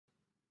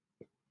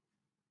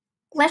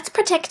Let's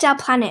protect our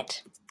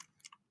planet.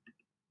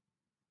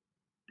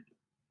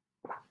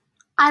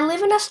 I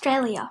live in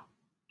Australia.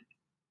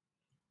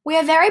 We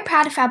are very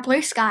proud of our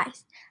blue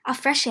skies, our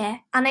fresh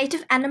air, our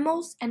native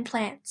animals and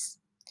plants.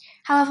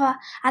 However,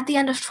 at the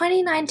end of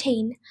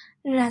 2019,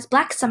 known as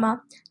Black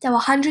Summer, there were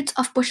hundreds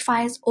of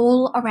bushfires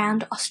all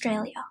around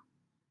Australia.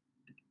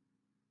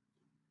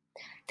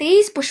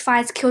 These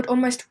bushfires killed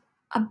almost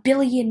 1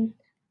 billion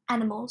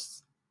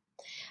animals.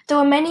 There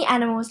were many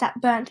animals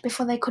that burnt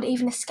before they could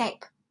even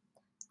escape.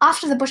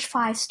 After the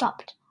bushfires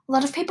stopped, a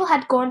lot of people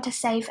had gone to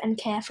save and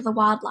care for the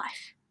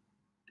wildlife.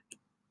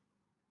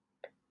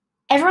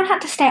 Everyone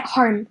had to stay at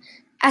home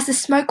as the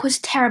smoke was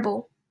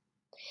terrible.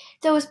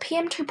 There was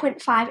PM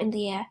 2.5 in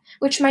the air,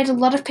 which made a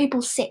lot of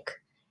people sick.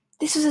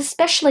 This was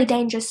especially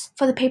dangerous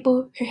for the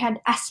people who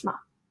had asthma.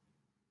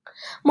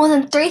 More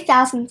than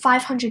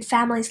 3,500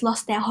 families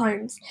lost their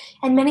homes,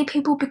 and many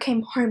people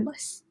became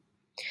homeless.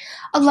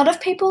 A lot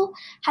of people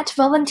had to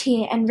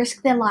volunteer and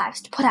risk their lives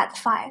to put out the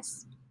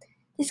fires.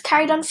 This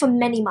carried on for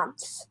many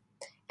months.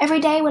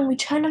 Every day when we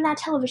turned on our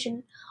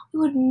television,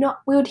 we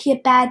would hear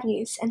bad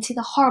news and see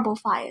the horrible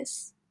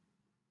fires.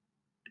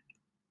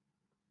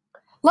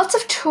 Lots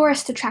of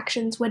tourist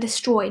attractions were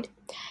destroyed.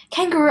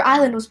 Kangaroo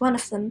Island was one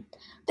of them.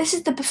 This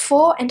is the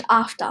before and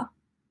after.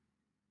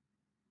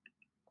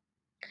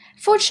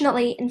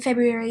 Fortunately, in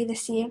February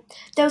this year,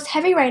 there was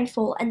heavy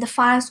rainfall and the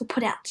fires were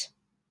put out.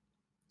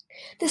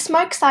 The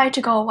smoke started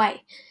to go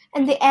away,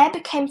 and the air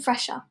became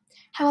fresher.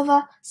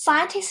 However,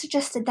 scientists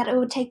suggested that it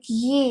would take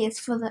years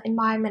for the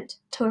environment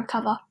to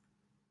recover.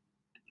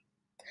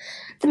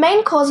 The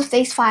main cause of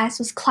these fires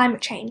was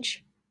climate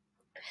change.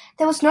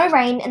 There was no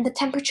rain and the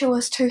temperature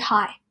was too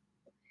high.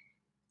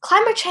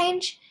 Climate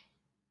change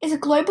is a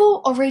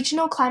global or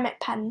regional climate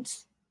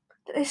patterns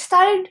that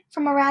started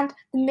from around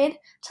the mid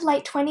to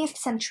late 20th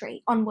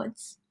century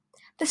onwards.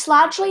 This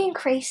largely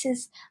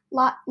increases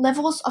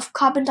levels of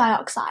carbon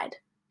dioxide.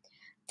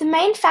 The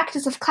main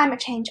factors of climate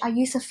change are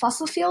use of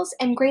fossil fuels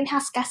and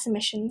greenhouse gas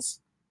emissions.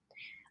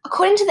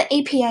 According to the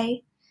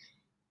EPA,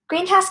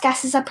 greenhouse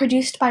gases are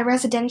produced by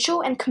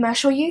residential and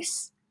commercial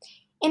use,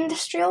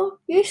 industrial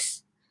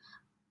use,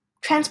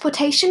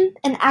 transportation,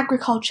 and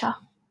agriculture.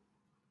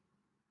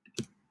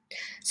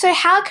 So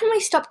how can we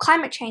stop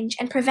climate change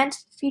and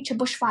prevent future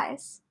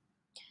bushfires?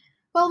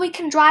 Well, we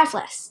can drive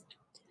less.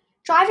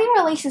 Driving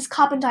releases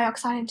carbon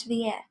dioxide into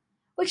the air,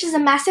 which is a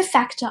massive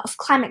factor of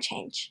climate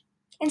change.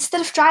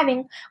 Instead of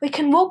driving, we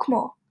can walk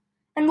more,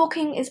 and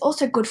walking is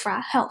also good for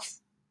our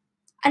health.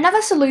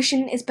 Another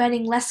solution is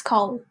burning less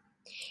coal.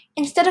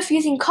 Instead of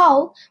using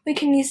coal, we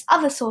can use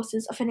other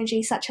sources of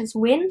energy such as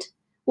wind,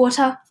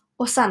 water,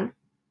 or sun.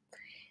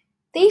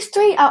 These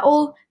three are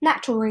all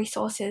natural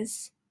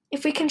resources.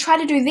 If we can try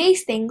to do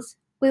these things,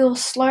 we will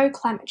slow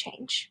climate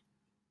change.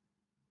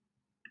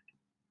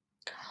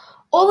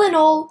 All in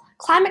all,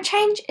 climate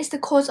change is the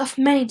cause of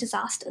many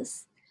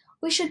disasters.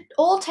 We should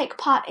all take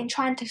part in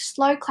trying to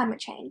slow climate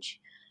change.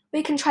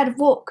 We can try to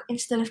walk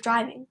instead of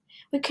driving.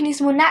 We can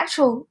use more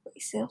natural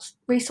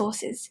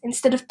resources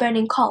instead of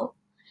burning coal.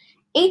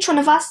 Each one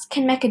of us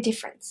can make a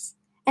difference,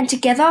 and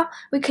together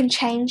we can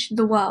change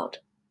the world.